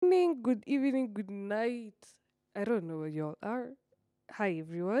morning, good evening, good night. I don't know where y'all are. Hi,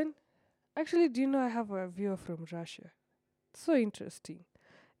 everyone. Actually, do you know I have a viewer from Russia? So interesting.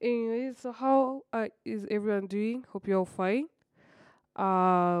 Anyways, so how is everyone doing? Hope you're all fine.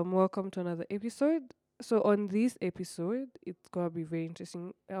 Welcome to another episode. So on this episode, it's gonna be very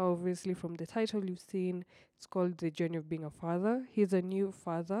interesting. Obviously, from the title you've seen, it's called "The Journey of Being a Father." He's a new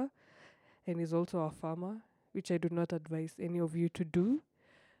father, and he's also a farmer, which I do not advise any of you to do.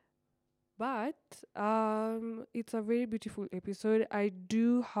 But it's a very beautiful episode. I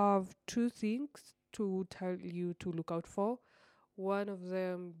do have two things to tell you to look out for. One of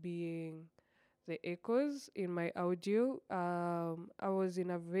them being the echoes in my audio. I was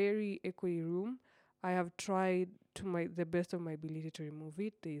in a very echoey room. I have tried to my the best of my ability to remove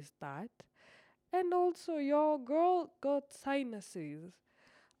it. There is that. And also your girl got sinuses.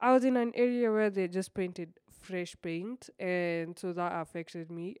 I was in an area where they just painted fresh paint, and so that affected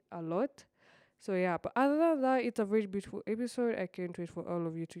me a lot. So yeah, but other than that, it's a very beautiful episode. I can't wait for all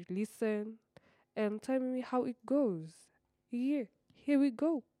of you to listen and tell me how it goes. Yeah, here we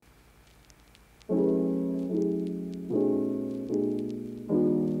go.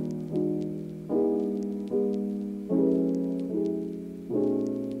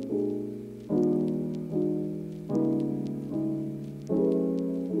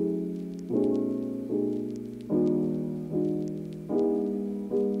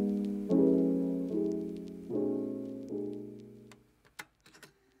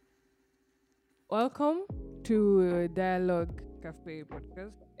 Welcome to Dialogue Cafe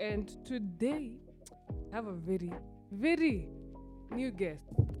podcast, and today I have a very, very new guest.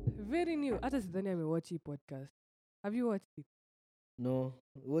 Very new. Hata sidhani amewatch hii podcast. Have you watched it? No,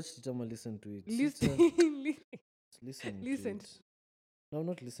 watch it or listen to it. Listen, Listen to listen. it. No,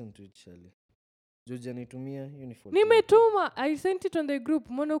 not listen to it, Shali. George anitumia hiyo ni fault yake. Nimetuma. I sent it on the group.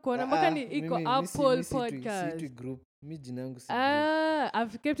 Mbona ukoona mpaka ni iko mimi Apple siitwi podcast. group. Mi jina yangu si group.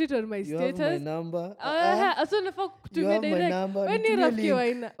 I've kept it on my You status. have my number. So nafaa You kutumia have my direct. number. We ni Nitumie rafiki wa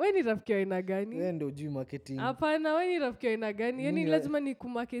link. aina. We ni rafiki wa aina gani? Wewe ndio ujui marketing. Hapana, we ni rafiki wa aina gani? Yani Mimi lazima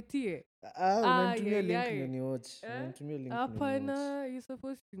nikumaketie. unanitumia link Yai. ndio ni watch. Unanitumia link ndio ni watch. Hapana, you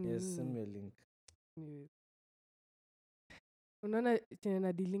supposed to Yes, send me a link. Anyways. Unaona chenye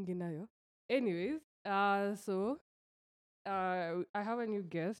na dealingi nayo. Anyways, I have a new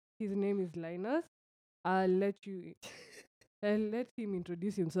guest. His name is Linus. I'll let him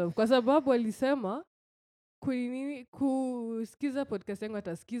introduce himself. Kwa sababu alisema kusikiza podcast yangu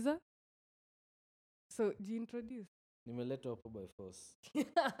atasikiza. So, jiintroduce. Nimeletwa hapo by force.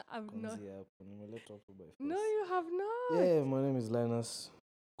 I'm not. Kuanzia hapo. Nimeletwa hapo by force. No, you have not. Yeah, my name is Linus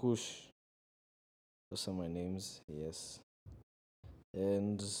Kush. Those are my names, yes.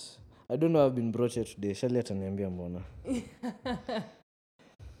 And I don't know I've been brought here today. Shali ataniambia mbona.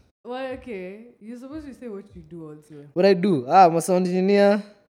 Well, okay. You're supposed to say what you do also. What I do? I'm a sound engineer,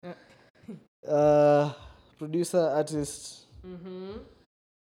 producer, artist. Mm-hmm.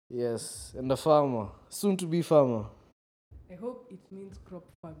 Yes, and a farmer. Soon to be farmer. I hope it means crop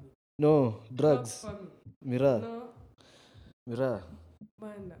farming. No, drugs. Crop farming. Miraa. No. Miraa.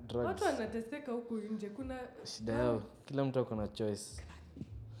 Bana. Drugs. Watu wanateseka huku nje. Kuna Shida yao. Kila mtu ako na choice.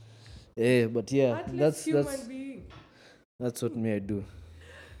 But yeah, heartless human being. That's what me I do.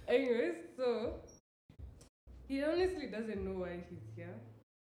 Anyways, so he honestly doesn't know why he's here.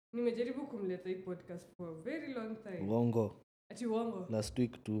 Nimejaribu kumleta hii podcast for a very long time. Wongo. Ati wongo. Last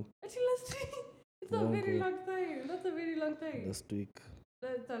week too. Ati last week. It's a very long time. That's a very long time. Last week.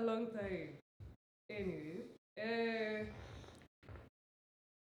 That's a long time. Anyways,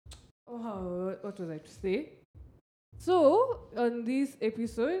 what was I to say? So, on this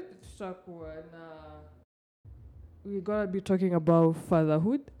episode, we're gonna be talking about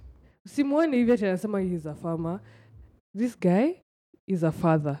fatherhood. Simone hivi ati anasema he's a farmer. This guy is a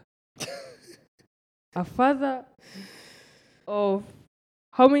father. A father of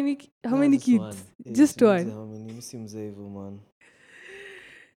how many kids? One. Just one. How many? Msi mzee hivyo man.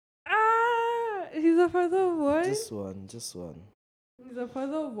 He's a father of one. Just one. He's a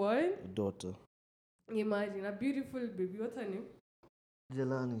father of one. A daughter. Imagine a beautiful baby. What's her name?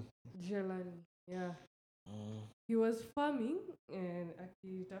 Jelani. Jelani. Yeah. He was farming and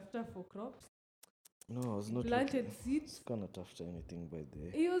akitafuta for crops. No, I was not planted looking. seeds. It's kind of tough to anything by the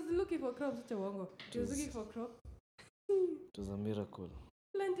way. He was looking for crops. Such a wongo. He was looking for crops. It was a miracle.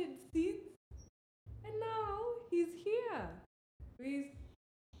 Planted seeds. And now he's here. With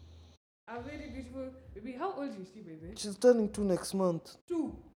a very beautiful baby. How old is she, baby? She's turning 2 next month.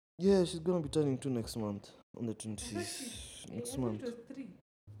 2. Yeah, she's gonna be turning 2 next month. On the 26th. Next month. It was 3.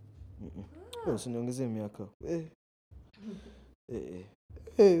 Usiniongezee miaka.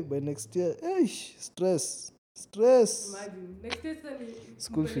 Hey, by next year, stress. Imagine next year sasa ni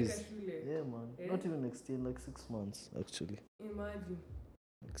School kumpeleka fees. shule. Yeah, man. Eh? Not even next year, like 6 months, actually. Imagine.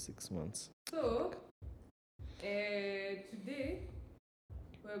 Like 6 months. So, today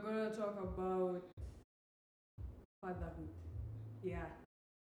we're gonna talk about fatherhood. Yeah,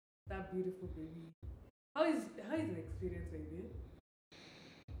 that beautiful baby. How is the experience, baby?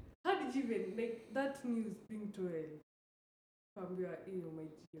 How did you even like that news being told? From your my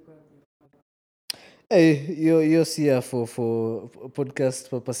you're gonna be a father. Hey, you're here for podcast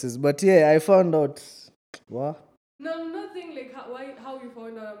purposes. But yeah, I found out. What? No, I'm not saying like how you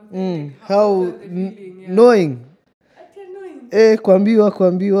found out. I'm saying like what How was the feeling? Yeah. knowing. Actually knowing.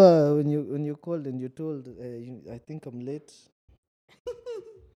 Kuambiwa when you called and you told I think I'm late.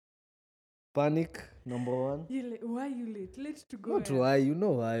 Panic number one. You like, why you late? Late to go. Not why, you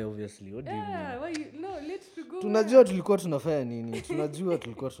know why obviously. What do you mean? Yeah, why you no late to go. Tunajua tulikuwa tunafanya nini.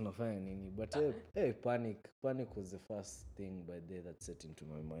 But panic was the first thing by day that set into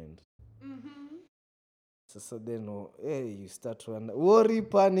my mind. Sasa then you start to worry,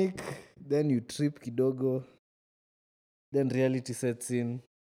 panic, then you trip kidogo, then reality sets in.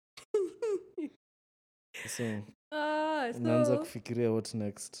 So unaanza kufikiria what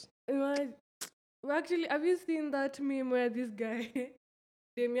next. Actually, have you seen that meme where this guy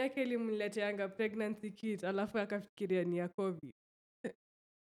dem yake ilimleteanga pregnancy kit alafu akafikiria ni ya COVID?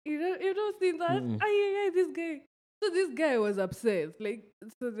 You don't see that? This guy. So this guy was upset. Like,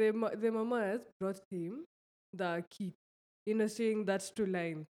 so the mamas brought him the kit, showing that 2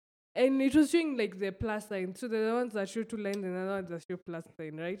 lines. And it was showing like the plus sign. So the ones that show 2 lines and the other ones that show plus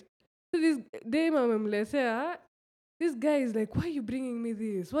sign, right? So this guy is like, why are you bringing me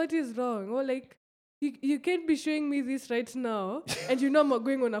this? What is wrong? Or like, you can't be showing me this right now, and you know I'm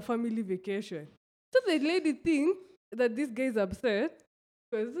going on a family vacation. So the lady thinks that this guy is upset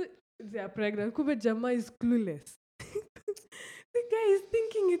because they are pregnant. Kumbe Jama is clueless. The guy is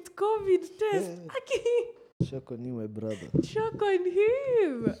thinking it's COVID test. Shock on you, my brother. Shock on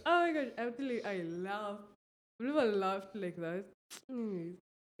him. Oh my gosh, I'm telling you, I laugh. I've never laughed like that. Anyways,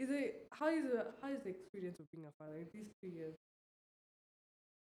 how is the experience of being a father in these 3 years?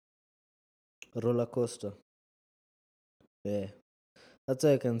 Roller coaster. Yeah. That's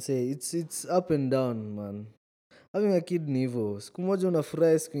all I can say. It's up and down, man. Having a kid ni hivyo. Siku moja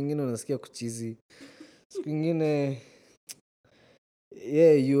unafurahi, siku ingine unasikia kuchizi. Siku ingine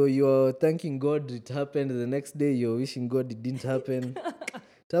you're thanking God it happened. The next day you're wishing God it didn't happen.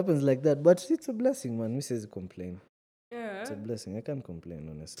 It happens like that. But it's a blessing, man. Me says complain. Yeah. It's a blessing. I can't complain,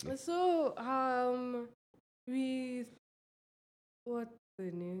 honestly. So, what's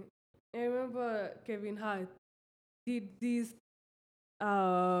the name? I remember Kevin Hart did this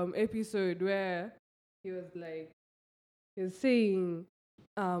episode where he was saying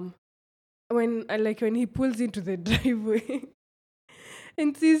when he pulls into the driveway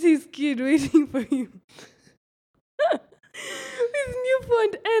and sees his kid waiting for him with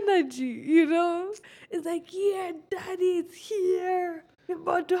newfound energy, it's like, yeah, daddy, it's here, we're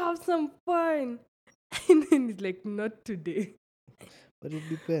about to have some fun. And then it's like, not today. But it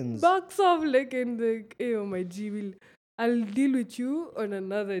depends. Backs off like in the my G, I'll deal with you on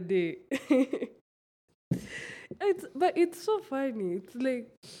another day. But it's so funny. It's like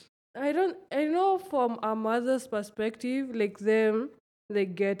I know from a mother's perspective, like them, they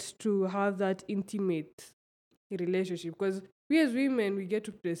get to have that intimate relationship because we as women we get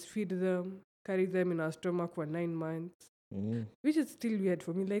to breastfeed them, carry them in our stomach for 9 months, which is still weird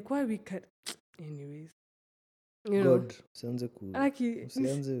for me. Like why we can't, anyways. God, usianze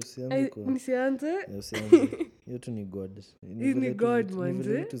hiyo tu ni God. Ni God, man. Ni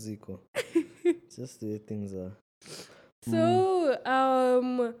vile vitu ziko. Just the way things are. So,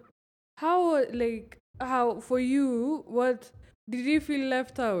 how for you, what did you feel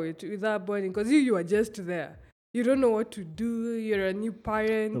left out with that bonding? Because you are just there. You don't know what to do. You're a new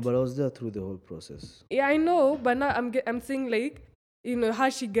parent. No, but I was there through the whole process. Yeah, I know, but now I'm saying like, how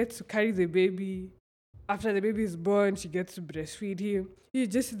she gets to carry the baby. After the baby is born, she gets to breastfeed him. You're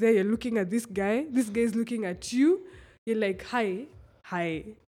just there, you're looking at this guy. This guy is looking at you. You're like, hi.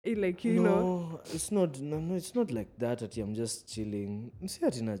 You're like, you know. It's not like that. I'm just chilling. See, I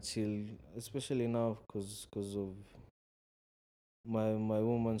didn't chill, especially now because of my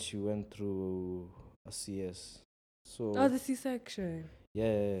woman. She went through a CS. So the C-section.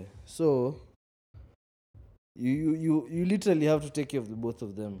 Yeah. So you literally have to take care of the both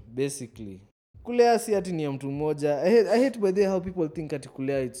of them, basically. Kulea si ati ni ya mtu mmoja. I hate by the how people think ati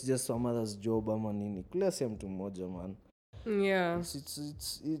kulea it's just a mother's job ama nini. Kulea si ya mtu mmoja, man. Yeah.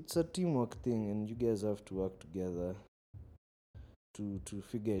 It's a teamwork thing and you guys have to work together. to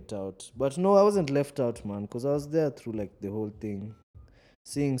figure it out. But no, I wasn't left out, man, because I was there through like the whole thing.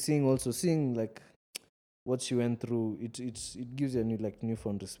 Seeing like what she went through, it gives you a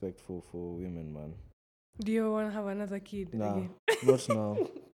newfound respect for women, man. Do you want to have another kid Nah, again? not now.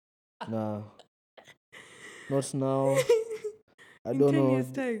 Nah, not now. I In don't 10 know.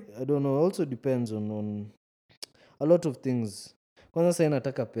 years' time. I don't know. Also depends on a lot of things. Kwanza sai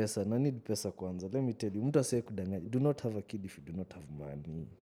nataka pesa. Na need pesa kwanza. Let me tell you. Mtu asiye kudanganya. Do not have a kid if you do not have money.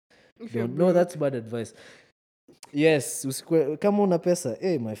 If you're Don't. No, broke. that's bad advice. Yes, kama una pesa,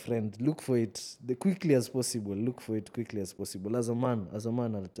 hey my friend, look for it the quickly as possible. Look for it quickly as possible. As a man, that's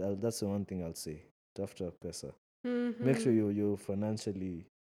the one thing I'll say. After pesa, make sure you're financially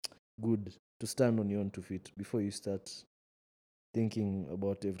good to stand on your own 2 feet before you start thinking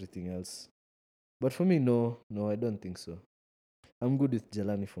about everything else. But for me, no, I don't think so. I'm good with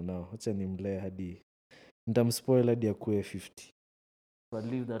Jelani for now. Acha nimlee hadi nitamspoil hadi akuwe 50. But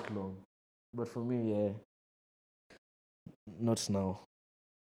leave that long. But for me, yeah, not now.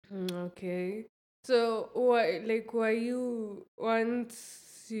 Okay. So, were you,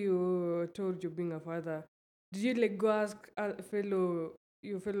 once you told you being a father, did you like go ask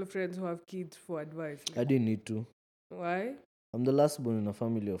your fellow friends who have kids for advice? I didn't need to. Why? I'm the last born in a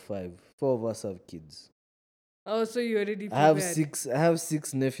family of 5. 4 of us have kids. Oh, so you already I have prepared. 6. I have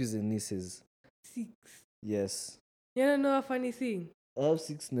 6 nephews and nieces. 6. Yes, You don't know a funny thing? I have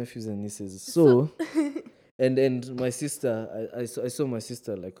 6 nephews and nieces. So and my sister, I saw my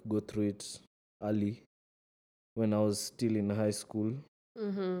sister like go through it early when I was still in high school,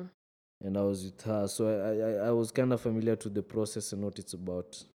 Mm-hmm. and I was with her. So I was kind of familiar to the process and what it's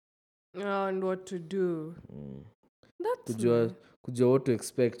about. And what to do. That's Kujua, nice. kujua what to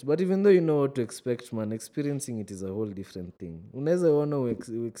expect. But even though you know what to expect, man, experiencing it is a whole different thing. Unaweza ona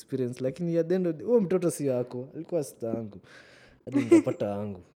experience, lakini at the end of the, huyo mtoto si wako, alikuwa sita yangu hadi nikapata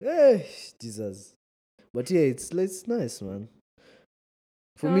yangu. Jesus. But yeah, it's nice, man.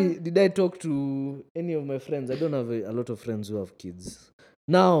 For me, did I talk to any of my friends? I don't have a lot of friends who have kids.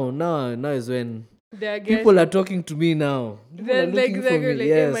 Now is when people are talking to me now. People are looking for me. Like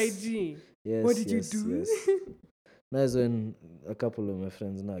Yes. MIG. Yes. What did you yes, do? Yes. Now is when a couple of my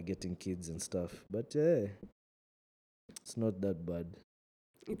friends now are getting kids and stuff. But yeah, it's not that bad.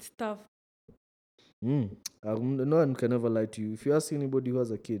 It's tough. No one can ever lie to you. If you ask anybody who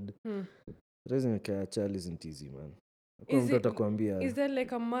has a kid, raising a child isn't easy, man. Hakuna mtu atakwambia. Is there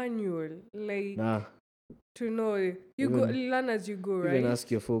like a manual? Like Nah. to know you go learn as you go, right? Even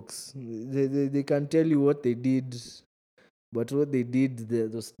ask your folks. They can tell you what they did, but what they did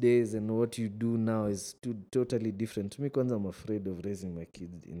those days and what you do now is totally different. Me kwanza, I'm afraid of raising my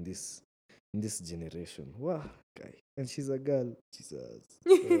kid in this generation. Wow, guy. And she's a girl. Jesus.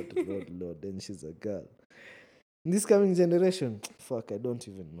 Lord. And she's a girl. In this coming generation, fuck, I don't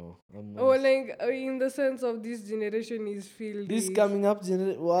even know. Like in the sense of this generation is filled. This coming up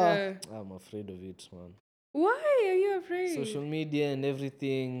generation, wow, I'm afraid of it, man. Why are you afraid? Social media and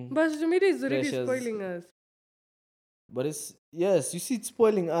everything. But social media is already pressures. spoiling us. But you see, it's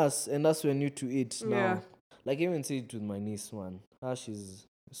spoiling us, and us we're new to it now. Yeah. Like I even see it with my niece, man. How she's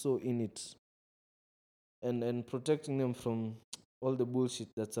so in it, and protecting them from all the bullshit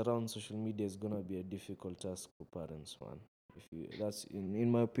that's around social media is gonna be a difficult task for parents, man. That's in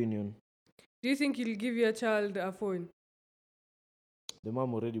my opinion. Do you think you'll give your child a phone? The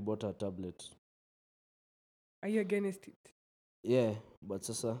mom already bought her a tablet. Are you against it? Yeah, but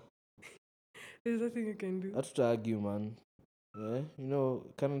sasa, there's nothing you can do. I have to argue, man. Yeah,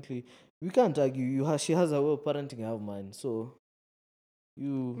 currently we can't argue. She has her way of parenting, I have mine. So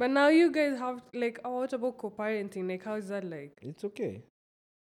But now you guys have like, what about co-parenting? Like, how is that like? It's okay.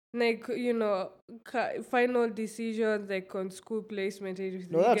 Like, final decisions like on school placement.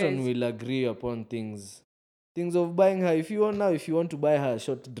 No, that one will agree upon things. Things of buying her. If you want to buy her a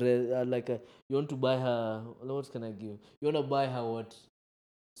short dress, you want to buy her, what can I give? You want to buy her what?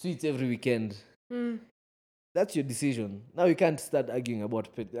 Sweets every weekend. That's your decision. Now you can't start arguing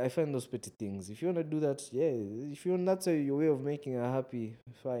about petty. I find those petty things. If you want to do that, yeah. If you want, that's your way of making her happy,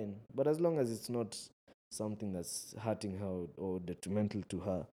 fine. But as long as it's not something that's hurting her or detrimental to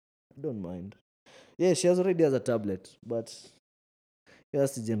her, I don't mind. Yeah, she already has a tablet, but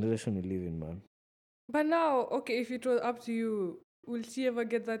that's the generation we live in, man. But now, okay, if it was up to you, will she ever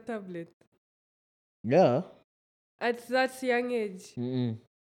get that tablet? Yeah. At that young age?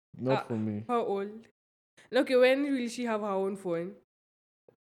 Not for me. How old? Okay, when will she have her own phone?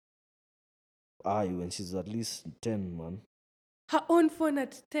 When she's at least 10, man. Her own phone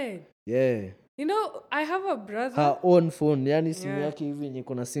at 10? Yeah. I have a brother. Her own phone. Yani simu yake hivi yenye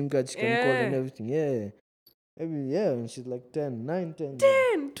kuna SIM card, she can call and everything. Yeah. Maybe, yeah, when she's like 10, 9, 10.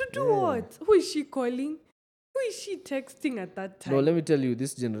 10 to do Yeah. what? Who is she calling? Who is she texting at that time? No, let me tell you,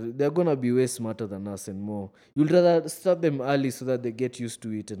 this generation, they're gonna be way smarter than us and more. You'll rather start them early so that they get used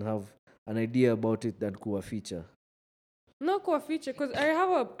to it and have an idea about it than kuwa feature. Not core feature, because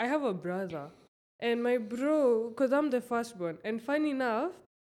I have a brother, and my bro, because I'm the firstborn, and funny enough,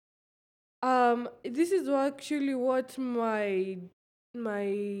 this is actually what my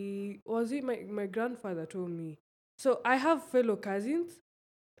grandfather told me. So I have fellow cousins,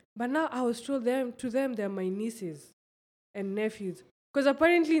 but now I was told them they're my nieces and nephews, because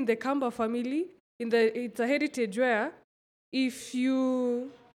apparently in the Kamba family, it's a heritage where if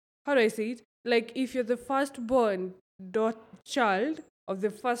you, how do I say it, like if you're the firstborn child of the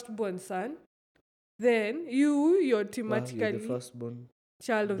firstborn son, then you're You're the automatically firstborn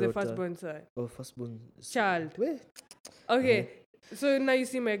child of the daughter firstborn son. or firstborn Child. Wait. Okay. So now you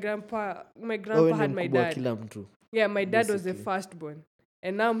see my Wewe grandpa ndio had my mkubwa wa dad. kila mtu. Yeah, my dad was the Basically. firstborn.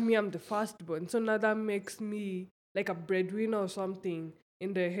 And now me, I'm the firstborn. So now that makes me like a breadwinner or something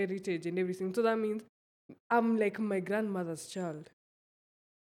in the heritage and everything. So that means I'm like my grandmother's child.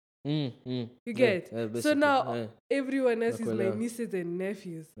 You get? So Basically. now everyone else is my Nakuelewa. nieces and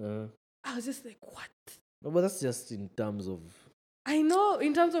nephews. Uh, I was just like, what? no, but that's just in terms of I know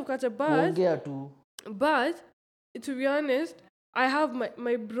in terms of culture, kuongea tu. but to be honest, I have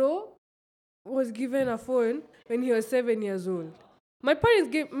my bro was given a phone when he was 7 years old. My parents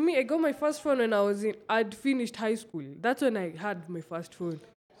gave me, I got my first phone when I'd finished high school. That's when I had my first phone.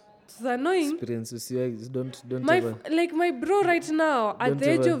 It's annoying. Experiences. Don't Like my bro right now at the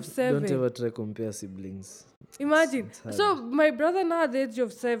age of 7. don't ever try compare siblings. Imagine. It's hard. So my brother now at the age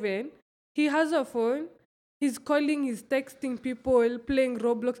of 7, he has a phone. He's calling, he's texting people, playing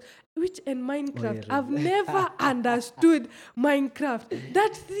Roblox, which and Minecraft. yeah, I've never understood Minecraft.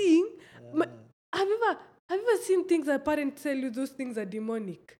 That thing. Have you ever seen things that parents tell you those things are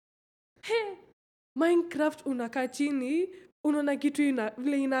demonic? Hey, Minecraft unakaa chini, unaona kitu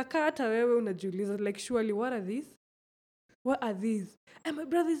vile inakaa hata wewe unajiuliza like surely what are these? What are these? And my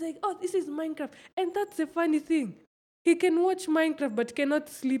brother is like, oh, this is Minecraft. And that's the funny thing. He can watch Minecraft but cannot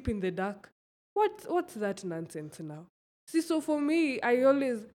sleep in the dark. What's that nonsense now? See, so for me, I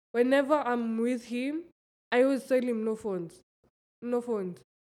always, whenever I'm with him, I always tell him no phones. No phones.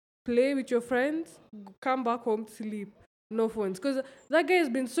 Play with your friends, come back home, sleep. No phones. Because that guy has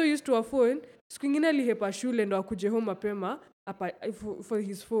been so used to a phone, siku ingine alihepa shule ndo akuje home mapema for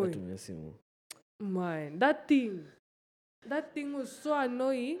his phone. Natumia simu. Man, that thing was so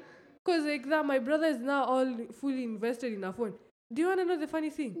annoying. Because like that, my brother is now all fully invested in a phone. Do you want to know the funny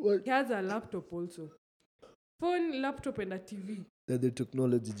thing? What? He has a laptop also. Phone, laptop, and a TV. They're the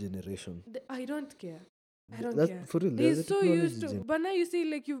technology generation. I don't care. I don't That's care. for real. They're He's the so technology used to. But now you see,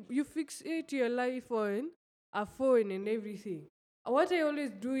 like you fixate your life on a phone and everything. What I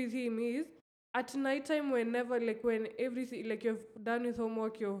always do with him is at night time, whenever like when everything like you've done with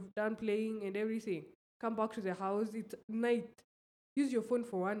homework, you've done playing and everything, come back to the house. It's night. Use your phone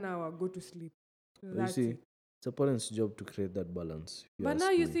for 1 hour. Go to sleep. That's see, it. it's a parent's job to create that balance. If you But ask now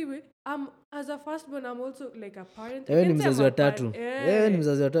you me. see, I'm as a firstborn, I'm also like a parent. I Wewe ni can say I'm mzazi a wa parent. tatu. Wewe ni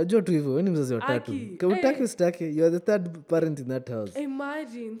mzazi wa tatu. Jua tu hivyo, wewe ni mzazi wa tatu. Aki, Utaki usitaki, you are the third parent in that house.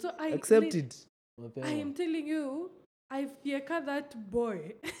 Imagine. So Accept it. I am telling you, I fear that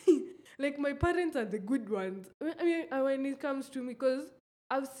boy. Like my parents are the good ones. I mean, when it comes to me, because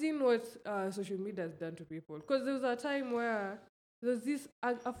I've seen what social media has done to people. Because there was a time where there's this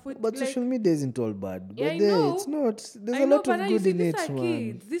But social media isn't all bad. But Yeah, I know. it's not. There's I a know, lot but of now you good see, in these it, are man.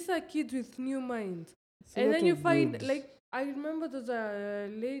 kids. These are kids with new minds. It's a And lot then you of find, good. like, I remember there's a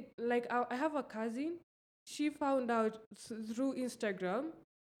late, like, I have a cousin. She found out through Instagram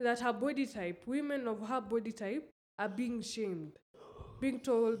that her body type, women of her body type, are being shamed. Being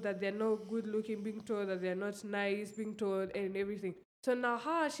told that they're not good looking, being told that they're not nice, being told and everything. So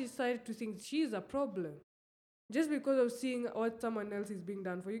now she started to think she's a problem. Just because of seeing what someone else is being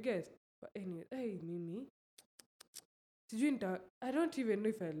done for you guys. But anyway, hey, Mimi. I don't even know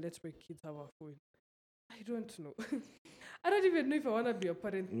if I let my kids have a phone. I don't know. I don't even know if I want to be a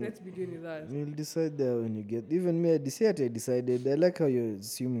parent. Let's begin with that. You'll decide there when you get. Even me, I decided. I like how you're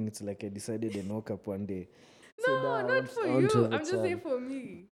assuming it's like I decided and woke up one day. No, not for I want to you. have a I'm just saying child. for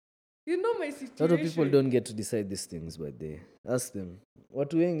me. You know my A situation. lot of people don't get to decide these things, but they ask them.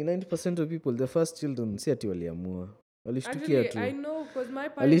 Watu wengi, 90% of people, their first children, si ati waliamua. Walishtukia Actually, tu. I know because my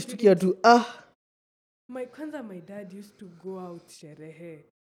parents. Walishtukia tu, My dad used to go out sherehe.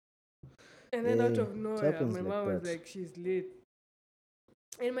 And then out of nowhere, my mom was like, she's late.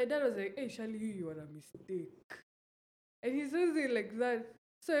 And my dad was like, hey, Shali, you are a mistake. And he says it like that.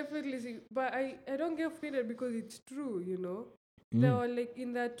 So I felt lazy, but I don't get offended because it's true, you know. They Mm. were like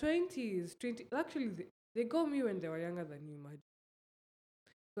in their 20s, 20. Actually, they got me when they were younger than you, imagine.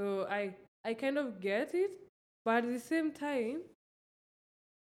 So I kind of get it, but at the same time,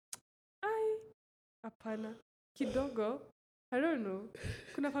 I apana kidogo. I don't know.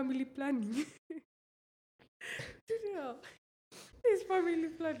 Kuna family planning. Yeah, this family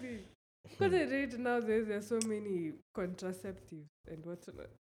planning. Because I read nowadays there's so many contraceptives and whatnot.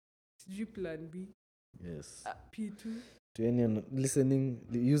 Sijui plan B, Yes. P2. To anyone listening,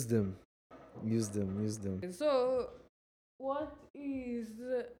 use them. Use them. Use them. So, what is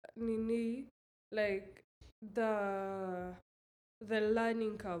Nini like the the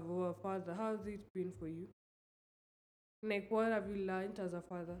learning curve of a father? How's it been for you? Like, what have you learned as a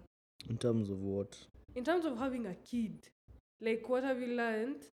father In terms of what? in terms of having a kid? Like, what have you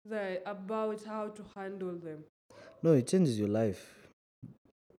learned that about how to handle them? No, it changes your life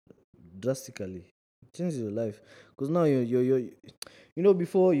drastically. It changes your life because now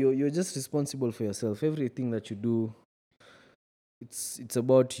before you're just responsible for yourself. Everything that you do, it's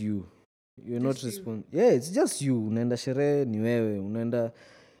about you. You're not Just you. yeah, it's just you. Unaenda sherehe ni wewe, unaenda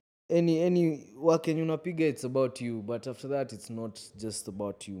any work yenye unapiga, it's about you, but after that it's not just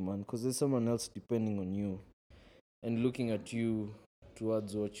about you, man, because there's someone else depending on you and looking at you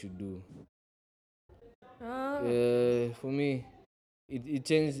towards what you do. Ah, For me, it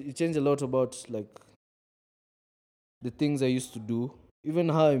changed a lot about like the things I used to do, even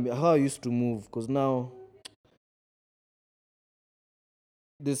how I used to move, because now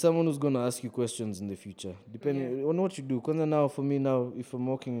there's someone who's gonna ask you questions in the future, yeah. depending on what you do. Because now, for me now, if I'm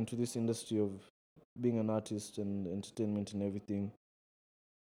walking into this industry of being an artist and entertainment and everything,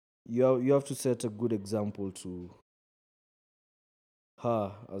 you have to set a good example to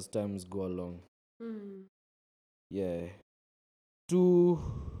her as times go along. Mm. Yeah. Two,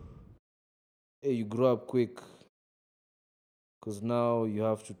 hey, you grow up quick because now you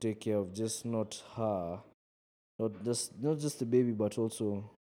have to take care of just not her, not just the baby, but also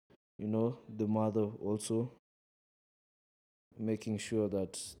the mother also, making sure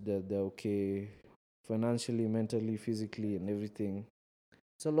that they're okay financially, mentally, physically, and everything.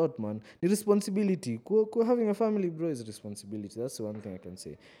 It's a lot, man. The responsibility. Having a family, bro, is responsibility. That's the one thing I can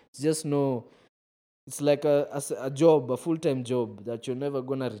say. It's just no. It's like a job, a full-time job that you're never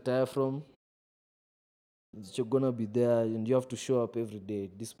gonna retire from. That you're gonna be there, and you have to show up every day,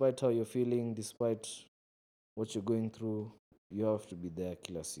 despite how you're feeling, despite what you're going through. You have to be there,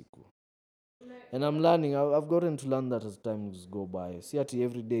 kila siku. And I'm learning. I've gotten to learn that as times go by. See, at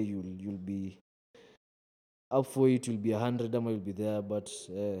every day you'll be up for it. You'll be 100, you'll be there. But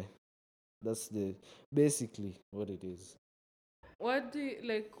that's the basically what it is. What do you,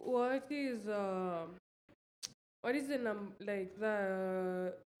 like? What is the like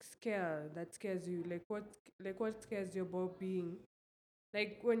the scare that scares you? What scares you about being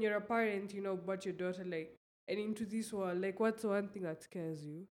like when you're a parent, you know, about your daughter like and into this world, like what's one thing that scares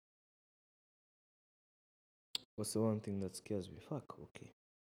you? What's the one thing that scares me? Fuck. Okay.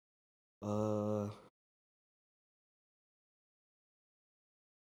 Uh,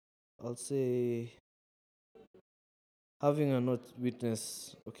 I'll say having her not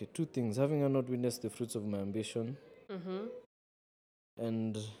witness. Okay, two things: having her not witness the fruits of my ambition, Mm-hmm.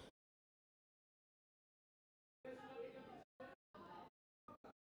 and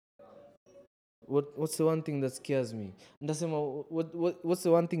what's the one thing that scares me? Ndasema, what's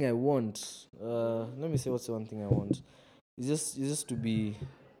the one thing I want? Let me say what's the one thing I want. It's just to be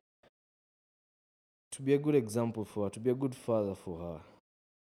a good example for her, to be a good father for her.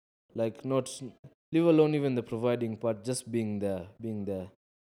 Like not leave alone even the providing part, just being there, being there.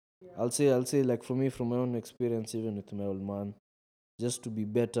 I'll say like for me, from my own experience, even with my old man, just to be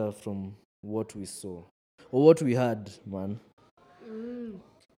better from what we saw or what we had, man. Mm.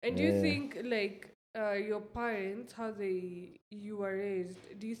 And do you Yeah. think like your parents, how they you were raised,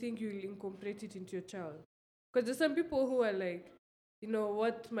 do you think you'll incorporate it into your child? Because there's some people who are like, you know,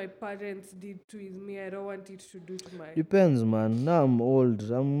 what my parents did to is me, I don't want it to do to my. Depends, man. Now I'm old.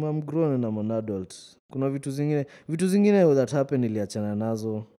 I'm grown and I'm an adult. Kuna vitu zingine that happen iliachana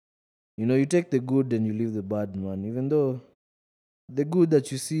nazo. You take the good and you leave the bad, man. Even though the good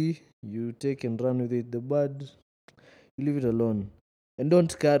that you see, you take and run with it. The bad, you leave it alone. And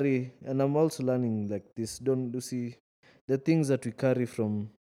don't carry, and I'm also learning like this. Don't you see the things that we carry from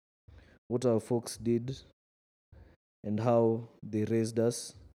what our folks did and how they raised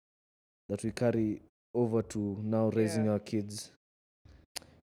us, that we carry over to now Yeah. raising our kids.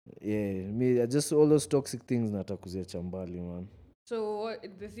 Yeah, me, I just all those toxic things natakuzia chambali, man. So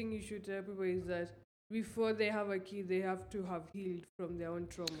what the thing you should tell people is that before they have a kid, they have to have healed from their own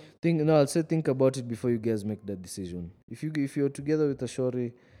trauma. I'll say think about it before you guys make that decision. If you're together with a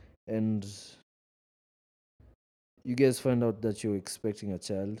shorty and you guys find out that you're expecting a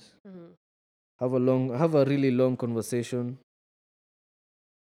child, Mm-hmm. have a really long conversation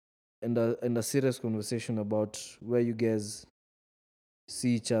and a serious conversation about where you guys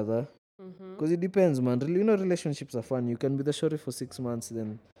see each other. Mm-hmm. Because it depends, man. Really, relationships are fun. You can be the shorty for 6 months,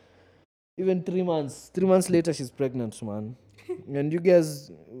 then even 3 months. 3 months later, she's pregnant, man. And you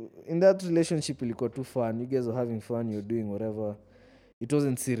guys, in that relationship, it got too fun. You guys are having fun. You're doing whatever. It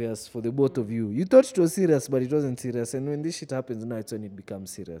wasn't serious for the both of you. You thought it was serious, but it wasn't serious. And when this shit happens, now it's when it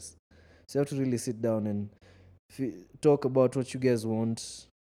becomes serious. So you have to really sit down and talk about what you guys want,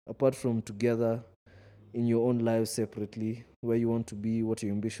 apart from together in your own lives separately, where you want to be, what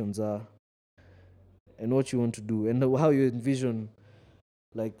your ambitions are, and what you want to do, and how you envision,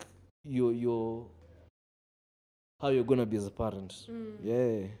 like, your how you're gonna be as a parent.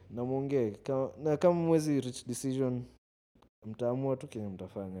 Yeah, na mwongee na kama mwezi reach decision, mtaamua tu kenye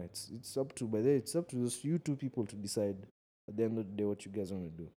mtafanya. It's up to it's up to you two people to decide at the end of the day what you guys want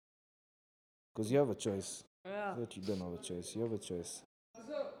to do, because you have a choice. Yeah. But you don't have a choice. You have a choice.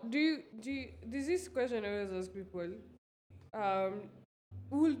 So does this question I always ask people?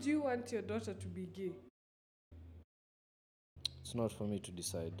 Would you want your daughter to be gay? It's not for me to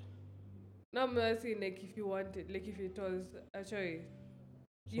decide. No, I'm not saying like if you wanted, like if it was a choice,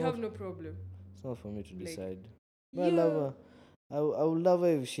 you not- have no problem. It's not for me to Like, decide. But I love her. I would love her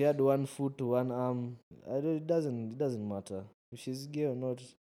if she had one foot, one arm. It doesn't matter if she's gay or not.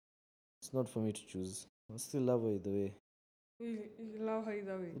 It's not for me to choose. I still love her either way. You love her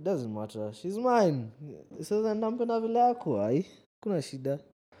either way. It doesn't matter. She's mine. Sasa nampenda vile yako ai. Kuna shida.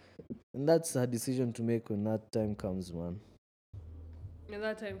 And that's her decision to make when that time comes, man. When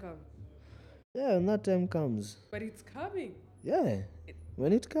that time comes. Yeah, when that time comes. But it's coming. Yeah.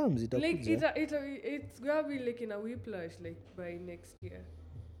 When it comes, Like itakuja. it's gonna be like in a whiplash like by next year.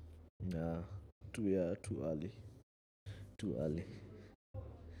 Nah. Too early. Too early.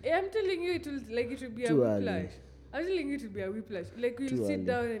 I'm telling you, it will be Too a early. whiplash. I'm telling you, it will be a whiplash. Like we'll Too sit early.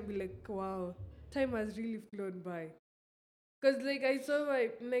 down and be like, wow, time has really flown by. Cause like I saw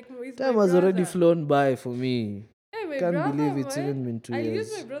with Time my has brother. already flown by for me. Hey, my Can't brother, believe it's man. even been 2 I'll years.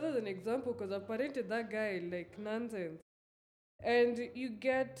 use my brother as an example because I've parented that guy like nonsense. And you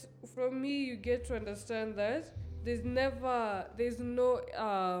get to understand that there's no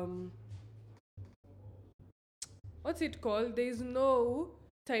what's it called? There's no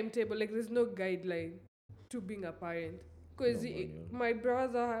timetable, like there's no guideline to being a parent. Because No manual. my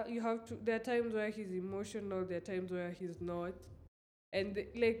brother, there are times where he's emotional, there are times where he's not. And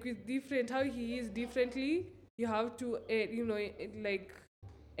like with different, how he is differently, you have to, like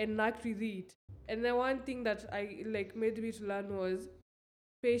enact with it. And then one thing that I like made me to learn was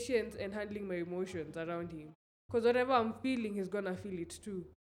patience and handling my emotions around him. Because whatever I'm feeling, he's gonna feel it too.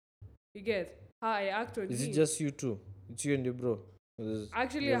 You get how I act on Is him. it just you two? It's you and your bro?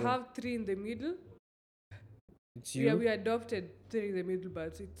 Actually, I have three in the middle. It's you? Yeah, we adopted three in the middle,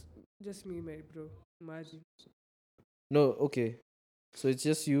 but it's just me, my bro. Imagine. No, okay. So it's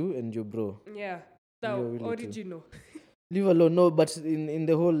just you and your bro. Yeah, the You're really original. Leave alone. No, but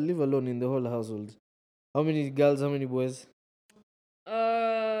leave alone in the whole household. How many girls? How many boys?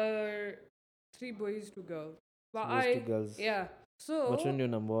 Three boys, two girls. But Boys, 2 girls. yeah. So But when you're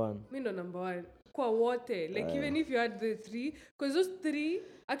number one? me no number one. Kwa wote. Like even if you had the three, because those three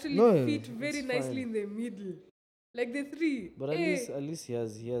actually fit very nicely in the middle. Like the three. But at least he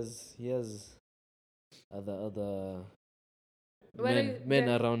has other men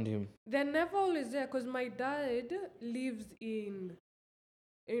around him. They're never always there because my dad lives in,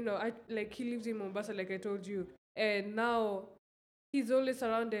 he lives in Mombasa, like I told you. And now he's always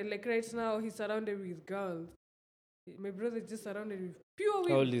surrounded, like right now, he's surrounded with girls. My brother is just surrounded with pure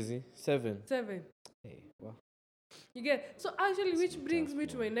women. How old is he? 7. 7. Hey, wow. You get so actually, which brings me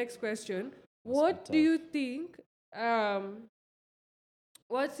to my next question. What do tough. you think?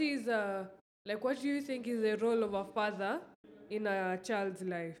 What do you think is the role of a father in a child's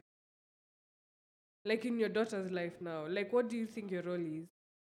life? Like in your daughter's life now. Like what do you think your role is?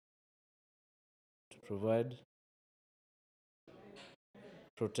 To provide,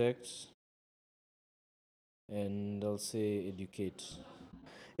 protect, and I'll say educate.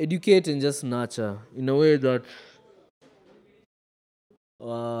 Educate and just nurture in a way that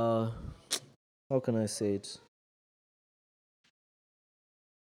how can I say it?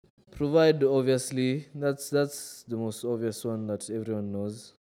 Provide, obviously, that's the most obvious one that everyone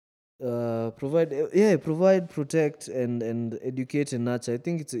knows. provide, protect, and educate and nurture. I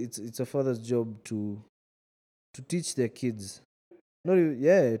think it's a father's job to teach their kids. No,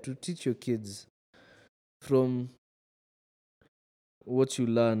 yeah, to teach your kids from what you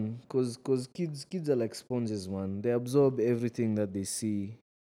learn, cause kids are like sponges, man. They absorb everything that they see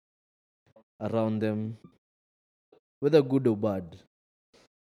around them, whether good or bad.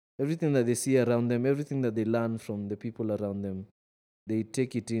 Everything that they see around them, everything that they learn from the people around them, they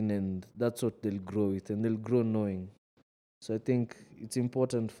take it in, and that's what they'll grow with, and they'll grow knowing. So I think it's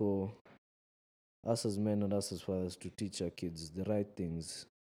important for us as men and us as fathers to teach our kids the right things,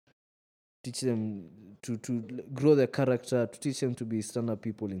 teach them to grow their character, to teach them to be stand-up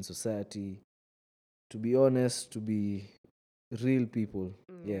people in society, to be honest, to be real people.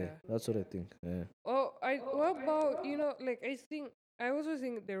 Yeah, Yeah. that's what I think. Yeah. Oh, I what about like I think I also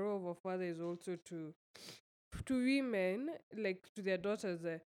think the role of a father is also to women, like to their daughters.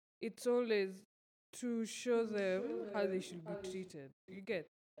 It's always to show them how they should be treated. You get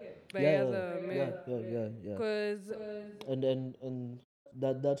by Yeah, other yeah, men, yeah, yeah, yeah. because And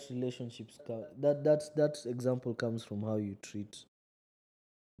that relationships that example comes from how you treat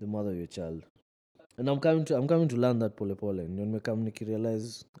the mother of your child. And I'm coming to learn that pole pole. And when I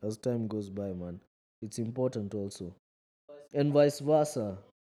realize as time goes by, man, it's important also. And vice versa.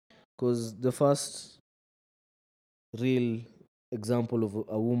 Because the first real example of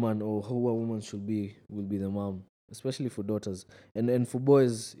a woman, or who a woman should be, will be the mom, especially for daughters. And for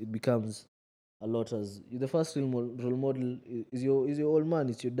boys, it becomes a lot as the first role model is your old man,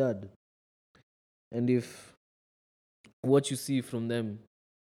 it's your dad. And if what you see from them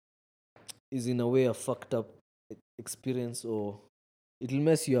is in a way a fucked up experience, or it'll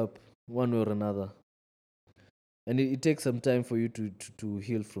mess you up one way or another. And it takes some time for you to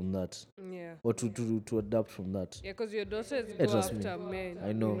heal from that, yeah, or to adapt from that. yeah, because your daughters Yeah, go trust me. after men,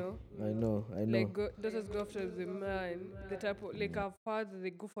 I know. I know. like daughters go after the man, the type of like our father, they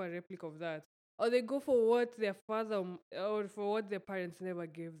go for a replica of that, or they go for what their father or for what their parents never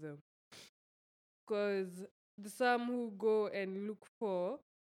gave them. Because the some who go and look for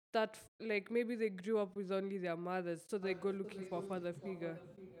that, like maybe they grew up with only their mothers, so they go looking for a father figure,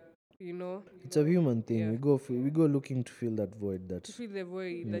 you know, It's a human thing. yeah, We go looking to fill that void that. to fill the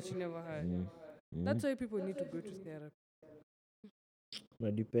void that you never had. Mm, mm, That's why people need to go to therapy.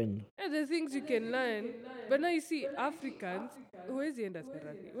 might depend. And the things you can learn. But now you see Africans, where's the end of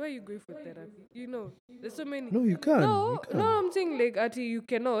therapy? Where are you going for therapy? There's so many. No, you can. You No, can. no, I'm saying like Ati, you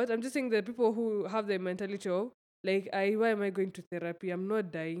cannot. I'm just saying the people who have the mentality of like, why am I going to therapy? I'm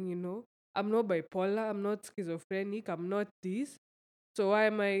not dying. I'm not bipolar. I'm not schizophrenic. I'm not this. So why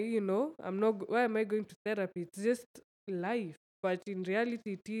am I'm not. Why am I going to therapy? It's just life. But in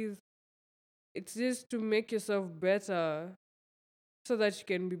reality, it's just to make yourself better so that you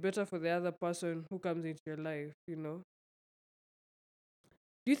can be better for the other person who comes into your life. Do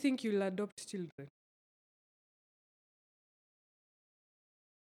you think you'll adopt children?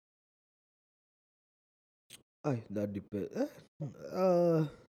 That depends.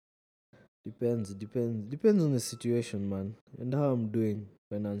 Depends on the situation, man, and how I'm doing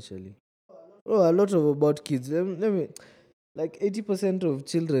financially. Oh, a lot of about kids. Let me like 80% of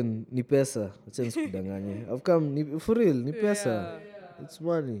children ni pesa. Acha nisikudanganye. I've come for real ni pesa. Yeah. It's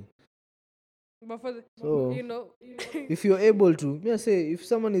money. But for the, So you know, if you're able to, may I say, if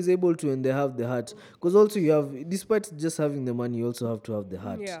someone is able to and they have the heart, because also you have, despite just having the money, you also have to have the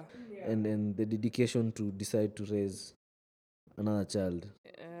heart yeah. and the dedication to decide to raise another child.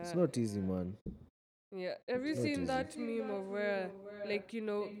 It's Uh, not easy, man. yeah. Have you It's not seen easy. that meme of where, like,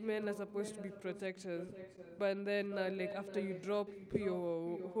 men are supposed to be protectors, but then, like, after you drop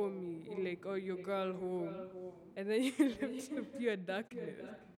your homie, like, or your girl home, and then you left to pure darkness.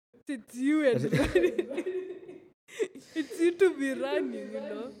 It's you and running. It's you to be running.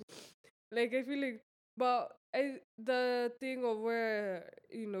 Like I feel like, but the thing of where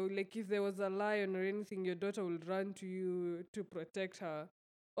like if there was a lion or anything, your daughter will run to you to protect her.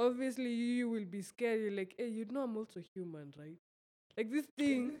 Obviously, you will be scared. You're like, hey, I'm also human, right? Like this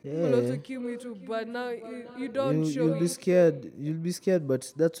thing will Yeah, also kill me too. But now you don't you show you'll be it. scared. You'll be scared,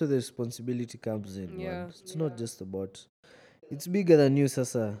 but that's where the responsibility comes in, man. Yeah, It's not just about. It's bigger than you,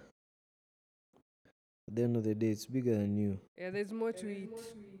 Sasa. At the end of the day, it's bigger than you. yeah. There's more to it.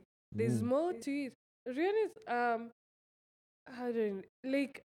 There's Mm. more to it. Really, I don't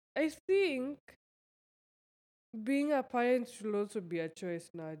like. I think being a parent should also be a choice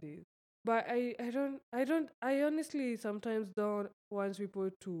nowadays. But I honestly sometimes don't want people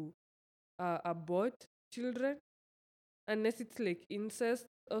to abort children unless it's like incest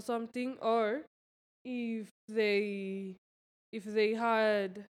or something, or if they if they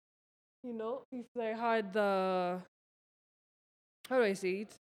had if they had the, how do I say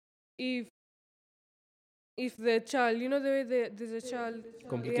it? If the child, the way there's a child, yeah,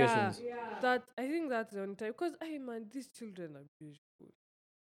 Complications. that I think that's the only time. Because I man, these children are beautiful.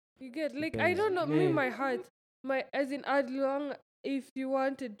 You get like I Depends. don't know me, Me, my heart, my as in as long if you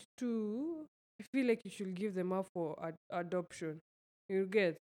wanted to, I feel like you should give them up for adoption. You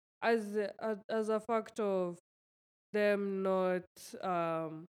get as a fact of them not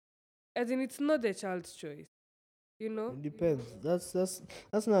as in it's not the child's choice. You know, it depends.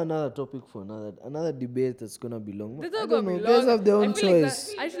 That's not another topic for another debate that's gonna be long. that's I not don't gonna be know. Guys long. have their I own feel like that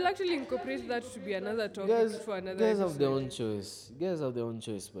choice. I should actually incorporate that to be another topic Guys, for another guys have their episode. own choice. Guys have their own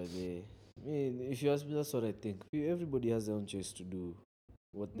choice. By the way, I mean, if you ask me, that's what I think. Everybody has their own choice to do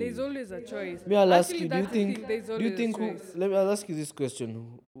what they. There's always a choice. Me, I'll ask Actually, you. Do you that's the think? thing. There's Do you always think a who? choice. I'll ask you this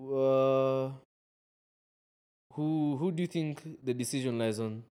question. Who do you think the decision lies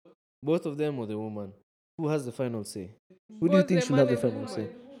on? Both of them or the woman? Who has the final say? Who do you Both think the should man have the and the final say?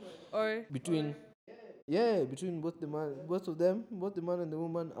 woman. Or Between between both of them, both the man and the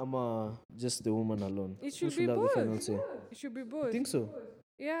woman. Just the woman alone. it Who should be should have the final both. say? It should be You both. think so?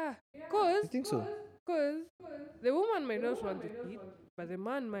 Yeah. You think so? Cause the woman might not want the kid, but the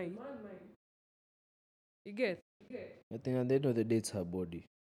man might. You get? I think at the end of the day, it's her body.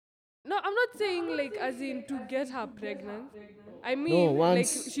 No, I'm not saying like as in to get her pregnant. I No, mean like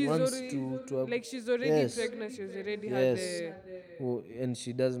once she's already yes, pregnant, she's already had yes. the Oh, and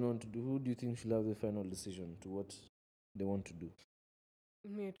she doesn't want to do. Who do you think should have the final decision to what they want to do?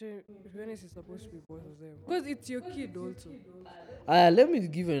 me to be honest, it's supposed to be both of them. Because it's your kid also. Let me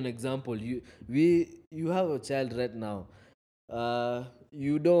give you an example. You have a child right now.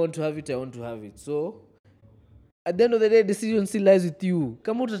 You don't want to have it. I want to have it. So at the end of the day, decision still lies with you.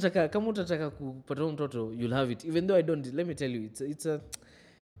 Kama utataka kupata huyo mtoto, you'll have it. Even though I don't. Let me tell you, it's a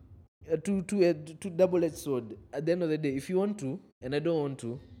two double-edged sword. At the end of the day, if you want to and I don't want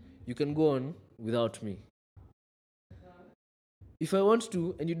to, you can go on without me. If I want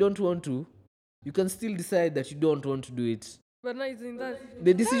to and you don't want to, you can still decide that you don't want to do it. But now isn't that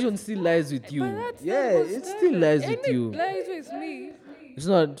The decision still lies with but you. that's Yeah, double it still standard. lies And with it you. lies with me. It's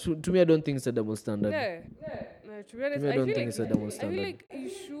not to me. I don't think it's a double standard. Yeah. No, to be honest, me, I I don't feel think like it's a double I feel standard. like you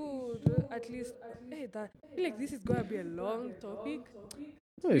should at least I feel like this is gonna be a long topic.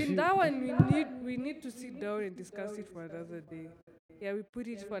 No, if In you- that one we need to sit down and discuss it for another day. Yeah, we put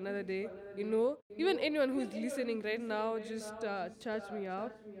it for another day. Even anyone who's listening right now, just chat me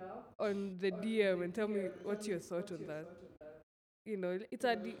up on the DM and tell me what's your thought on that. It's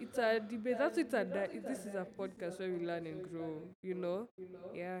a debate. This is a podcast where we learn and grow.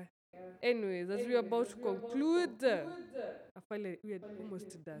 Yeah. Anyways, as we're about to conclude, I feel like we're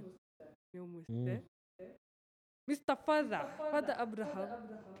almost done. We're almost there. Mr. Father Abraham.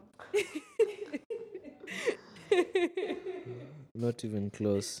 Not even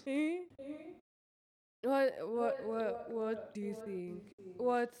close. Eh? What do you think?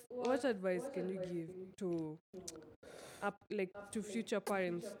 What advice can you give to to future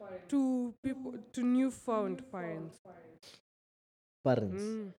parents, to people, to newfound parents? Parents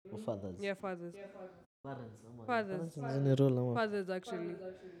Mm. or fathers? Yeah, fathers. Parents. Fathers. in general, Fathers actually.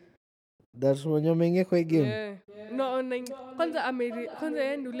 that wenye wameingia kwa hii game. Yeah. No, kwanza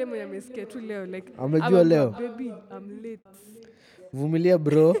yeye ndio ule mwenye amesikia tu leo like Amejua ameambiwa, leo. baby I'm late. Vumilia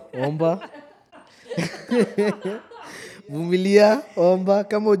bro, omba. Vumilia, omba.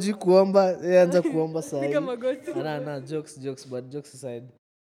 Kama hujui kuomba, anza kuomba saa Piga hii. magoti. Jokes, but jokes aside.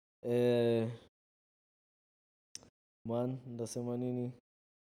 Man, ndasema nini?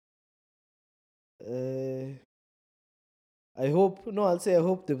 I'll say I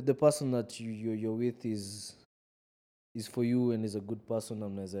hope the person that you're with is for you and is a good person na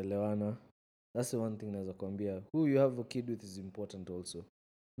mnaweza elewana. That's the one thing naweza kuambia. Who you have a kid with is important also.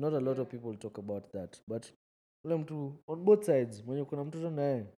 Not a lot of people talk about that, but ule mtu on both sides, mwenye kuna mtoto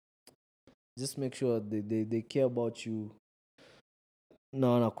naye, just make sure they care about you na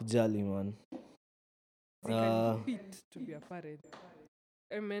wanakujali, man. Physically fit to be a parent.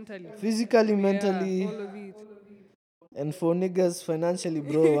 And mentally. Physically, mentally, Yeah, all of it. and for niggas financially,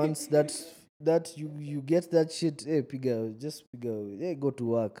 bro. Once that you get that shit, hey, piga, hey, go to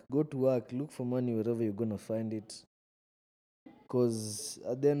work, look for money wherever you're gonna find it, because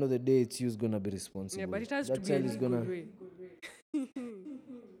at the end of the day, it's you's gonna be responsible. Yeah, but it has that to be a child is legal gonna way.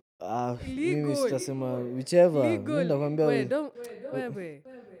 mimi Legal. sitasema whichever. Legal. Ndakwambia Wait, don't. Wait.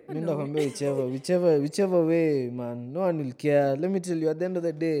 mi ndakwambia whichever way, man. No one will care. Let me tell you, at the end of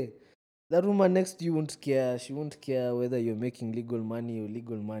the day, that woman next to you won't care. She won't care whether you're making legal money or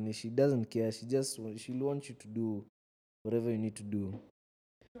illegal money. She doesn't care. She'll want you to do whatever you need to do.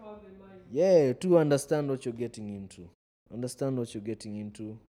 yeah, to understand what you're getting into. Understand what you're getting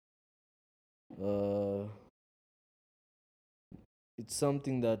into. It's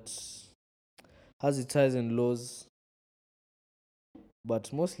something that has its highs and lows,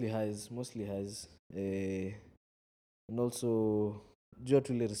 but mostly highs, and also jua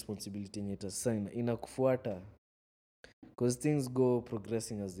tu ile responsibility yenye sasa inakufuata because things go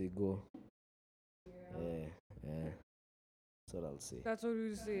progressing as they go. Yeah, that's what I'll say. That's what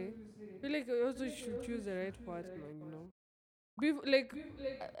we say. I feel like you also should choose the right partner, you know.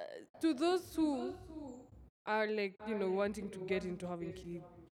 To those who are like, wanting to get into having kids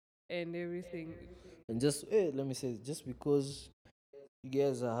and everything. And just let me say, just because you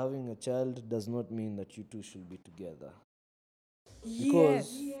guys are having a child does not mean that you two should be together.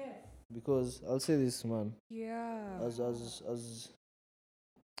 Because I'll say this, man. Yeah. As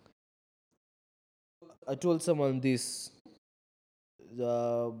I told someone this,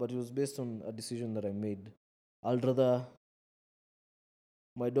 but it was based on a decision that I made. I'd rather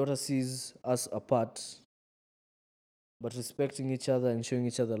my daughter sees us apart, but respecting each other and showing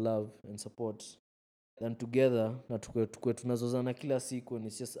each other love and support, than together na tukue tunazozana kila siku and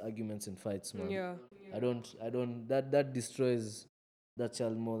it's just arguments and fights, man. Yeah. I don't that destroys that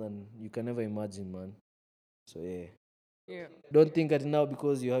child more than you can ever imagine, man. So Yeah. don't think that now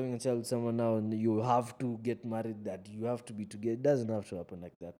because you're having a child with someone now and you have to get married, that you have to be together. It doesn't have to happen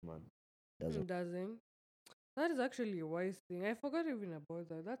like that, man. It doesn't. That is actually a wise thing. I forgot even about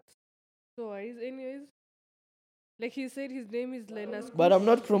that. That's so wise. Anyways, like he said, his name is Linus. But I'm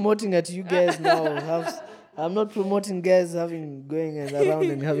not promoting at you guys now. I'm not promoting guys going and around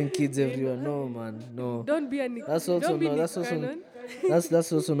and having kids everywhere. No, man. No. Don't be a That's also don't be no. That's Nick also Cannon.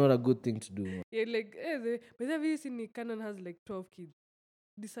 that's also not a good thing to do, man. Yeah, like but have you seen Nick Cannon has like 12 kids,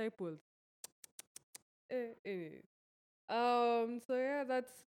 disciples. Anyway. So yeah,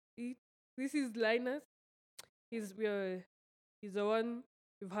 that's it. This is Linus. He's the one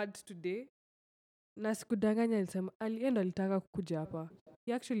we've had today. Na sikudanganya alisema alienda alitaka kukuja hapa.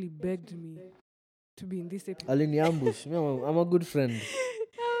 He actually begged me to be in this episode. Aliniambush. I'm a good friend.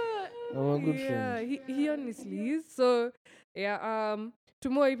 I'm a good friend. He honestly is. So yeah,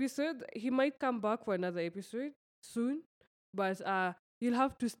 tomorrow episode he might come back for another episode soon, but you'll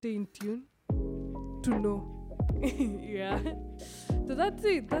have to stay in tune to know. Yeah. So that's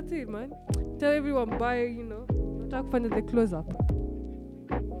it, man. Tell everyone bye. Talk fun at the close up.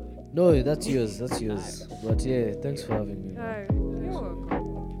 No, that's yours. But yeah, thanks for having me, man. Alright, you're welcome.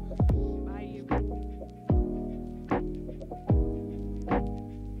 Bye.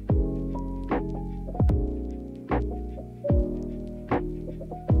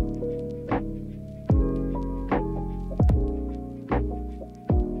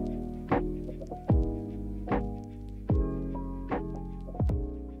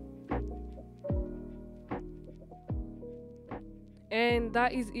 And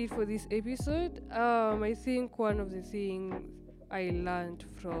that is it for this episode. I think one of the things I learned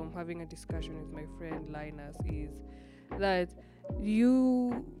from having a discussion with my friend Linus is that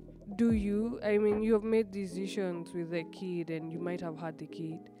you have made decisions with the kid and you might have had the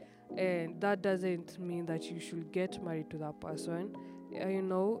kid, and that doesn't mean that you should get married to that person.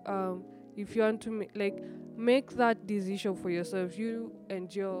 If you want to make that decision for yourself, you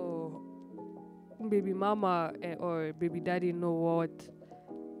and your baby mama or baby daddy know what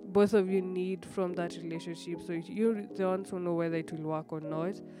both of you need from that relationship, so you're the ones who know whether it will work or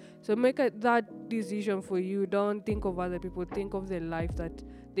not. So make that decision for you. Don't think of other people, think of the life that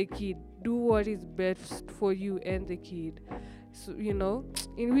the kid. Do what is best for you and the kid. So we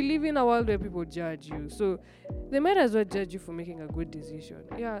live in a world where people judge you, so they might as well judge you for making a good decision.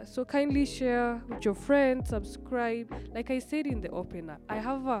 Yeah, so kindly share with your friends, subscribe. Like I said in the opener, I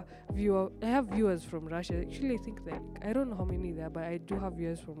have viewers from Russia. Actually, I think that I don't know how many there, but I do have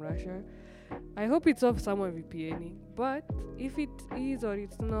viewers from Russia. I hope it's off someone VPNing, but if it is or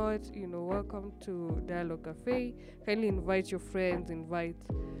it's not, welcome to Dialogue Cafe. Kindly invite your friends, invite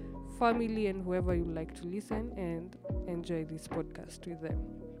family and whoever you like to listen and enjoy this podcast with them.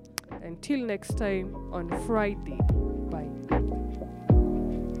 Until next time on Friday. Bye.